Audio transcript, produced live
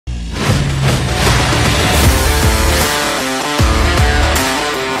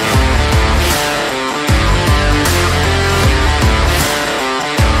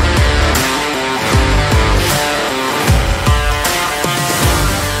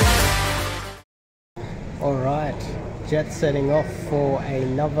jet setting off for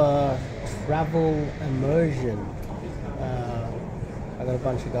another travel immersion. I got a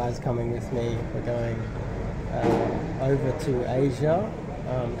bunch of guys coming with me. We're going over to Asia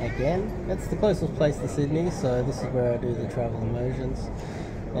again. It's the closest place to Sydney, so this is where I do the travel immersions.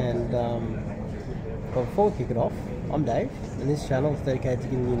 And but before we kick it off, I'm Dave, and this channel is dedicated to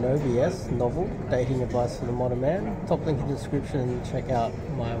giving you no BS, novel, dating advice for the modern man. Top link in the description, check out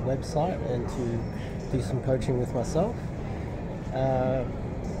my website and to do some coaching with myself.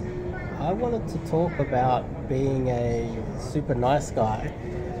 I wanted to talk about being a super nice guy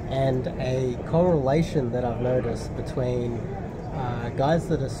and a correlation that I've noticed between guys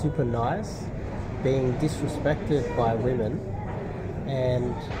that are super nice being disrespected by women,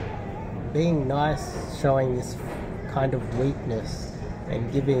 and being nice showing this kind of weakness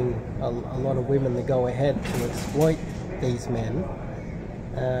and giving a lot of women the go ahead to exploit these men,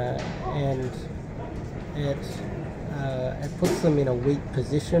 and it puts them in a weak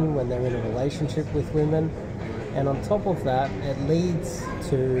position when they're in a relationship with women. And on top of that, it leads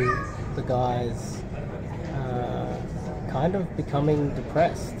to the guys kind of becoming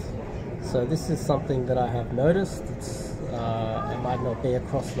depressed. So this is something that I have noticed. It might not be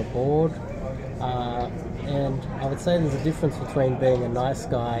across the board, and I would say there's a difference between being a nice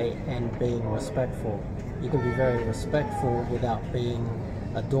guy and being respectful. You can be very respectful without being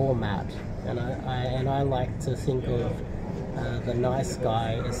a doormat, and I like to think of the nice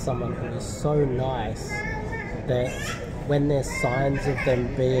guy as someone who is so nice that when there's signs of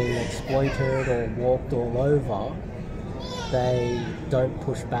them being exploited or walked all over, they don't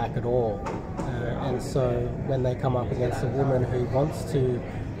push back at all. And so when they come up against a woman who wants to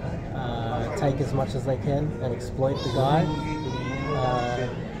take as much as they can and exploit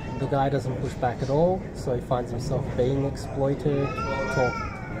the guy doesn't push back at all, so he finds himself being exploited,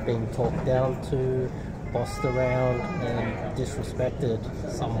 being talked down to, bossed around and disrespected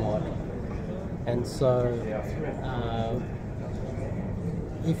somewhat. And so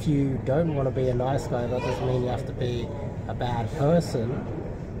if you don't want to be a nice guy, that doesn't mean you have to be a bad person.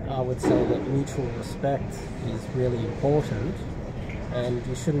 I would say that mutual respect is really important, and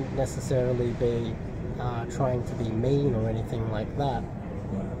you shouldn't necessarily be trying to be mean or anything like that.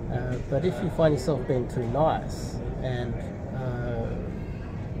 But if you find yourself being too nice, and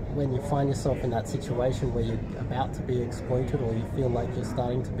when you find yourself in that situation where you're about to be exploited, or you feel like you're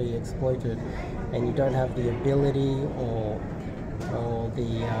starting to be exploited, and you don't have the ability or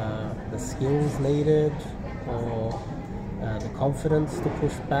the skills needed, or the confidence to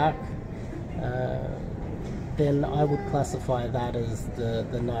push back, then I would classify that as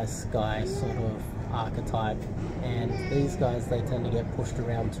the nice guy sort of archetype. And these guys, they tend to get pushed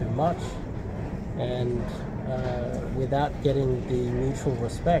around too much, and without getting the mutual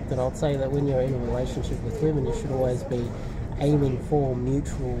respect. And I'd say that when you're in a relationship with women, you should always be aiming for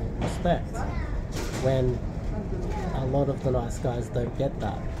mutual respect, when a lot of the nice guys don't get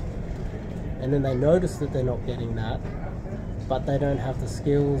that. And then they notice that they're not getting that, but they don't have the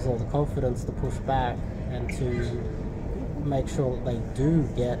skills or the confidence to push back and to make sure that they do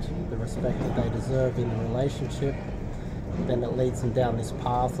get the respect that they deserve in the relationship. Then it leads them down this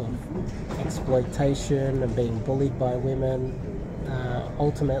path of exploitation and being bullied by women.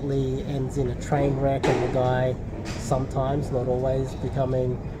 Ultimately ends in a train wreck, and the guy sometimes, not always,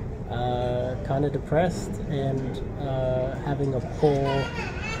 becoming kind of depressed and having a poor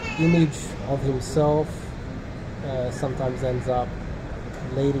image of himself. Sometimes ends up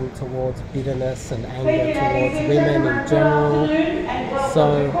leading towards bitterness and anger towards women in general.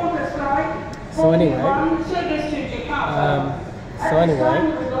 So anyway, I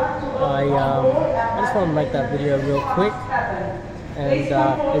just want to make that video real quick. And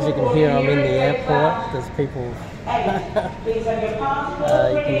as you can hear, I'm in the airport. There's people. You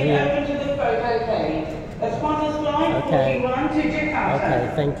can hear.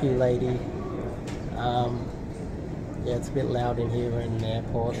 Okay, thank you, lady. Yeah, it's a bit loud in here. We're in an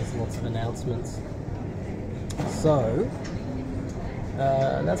airport. There's lots of announcements. So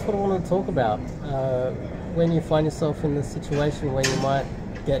that's what I want to talk about. When you find yourself in the situation where you might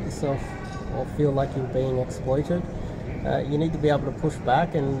get yourself or feel like you're being exploited, you need to be able to push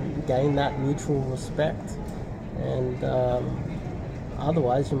back and gain that mutual respect. And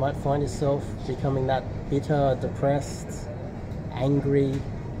otherwise you might find yourself becoming that bitter, depressed, angry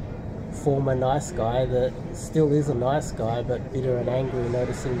former nice guy that still is a nice guy, but bitter and angry,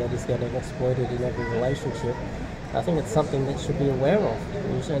 noticing that he's getting exploited in every relationship. I think it's something that you should be aware of,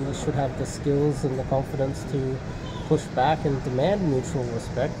 and you should have the skills and the confidence to push back and demand mutual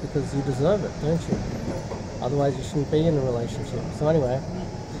respect, because you deserve it, don't you? Otherwise you shouldn't be in a relationship. So anyway,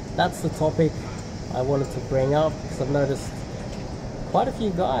 that's the topic I wanted to bring up, because I've noticed quite a few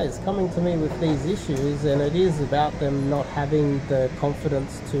guys coming to me with these issues, and it is about them not having the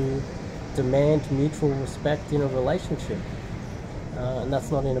confidence to demand mutual respect in a relationship. And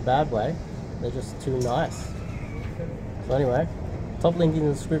that's not in a bad way, they're just too nice. So anyway, top link in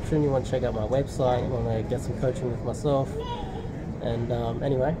the description. You want to check out my website, you want to get some coaching with myself, and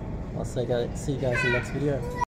anyway, I'll see you guys in the next video.